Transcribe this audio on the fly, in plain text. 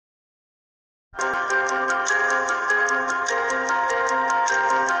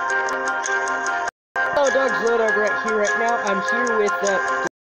Lildawg right here, right now. I'm here with,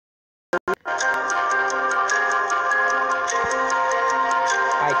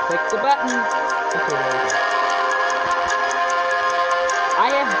 I clicked the button. Okay, there we go. I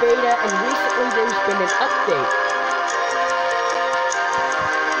have beta, and recently there's been an update.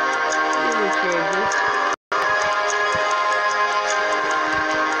 Any changes?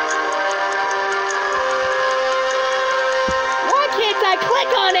 Why can't I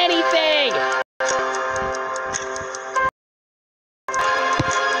click on anything?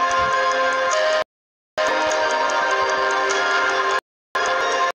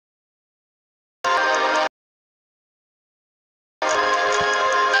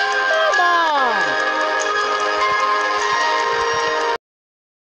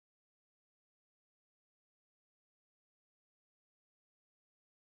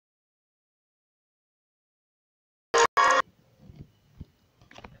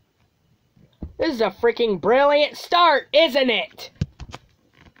 This is a freaking brilliant start, isn't it?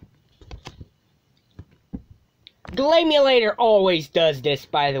 Glamulator always does this,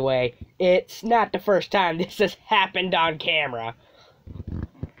 by the way. It's not the first time this has happened on camera.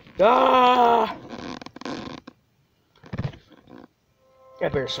 Ah! I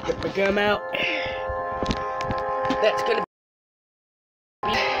better spit my gum out. That's gonna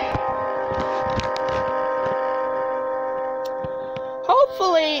be...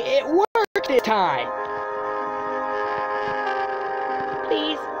 Hopefully, it worked this time.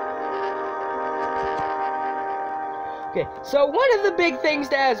 Please. Okay, so one of the big things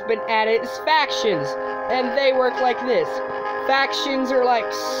that has been added is factions, and they work like this. Factions are like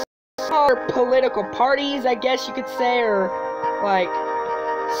smaller political parties, I guess you could say, or like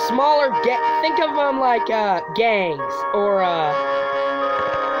smaller think of them like gangs or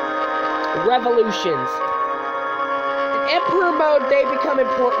revolutions. In Emperor mode, they become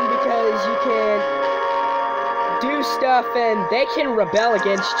important because you can do stuff and they can rebel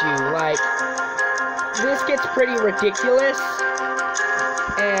against you. Like, this gets pretty ridiculous,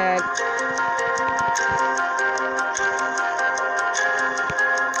 and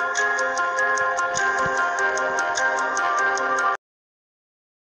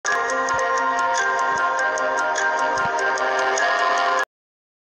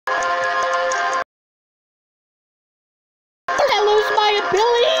I lose my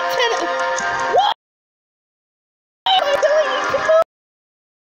ability to... What? My ability to move?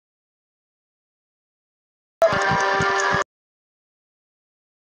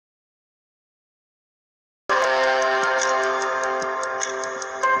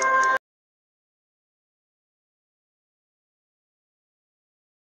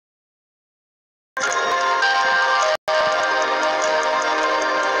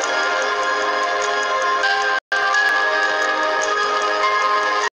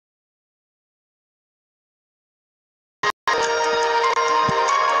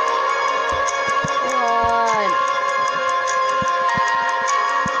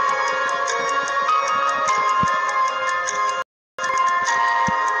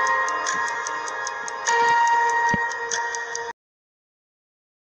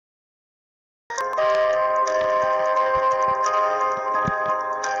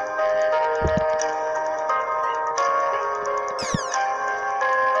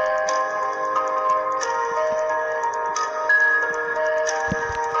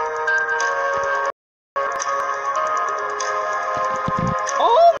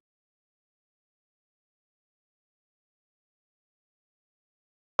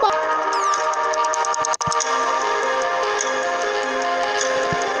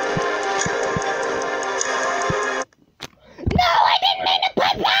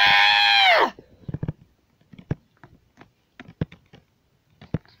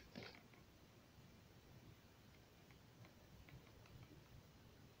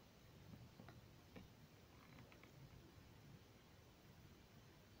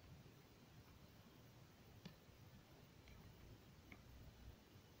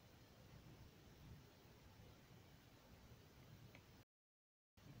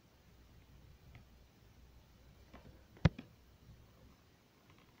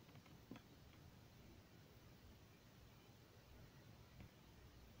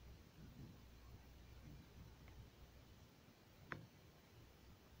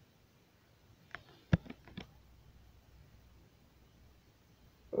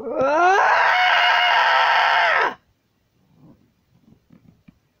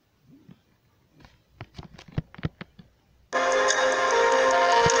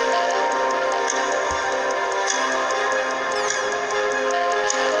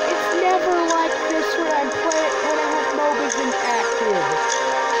 It's never like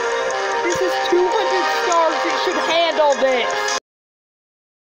massive. This is 200 stars. It should handle this.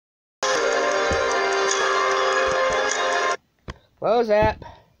 Close app.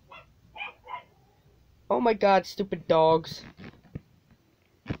 Oh my god, stupid dogs.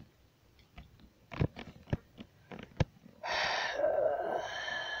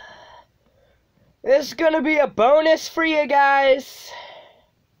 This is gonna be a bonus for you guys.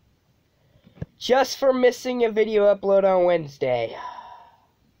 Just for missing a video upload on Wednesday.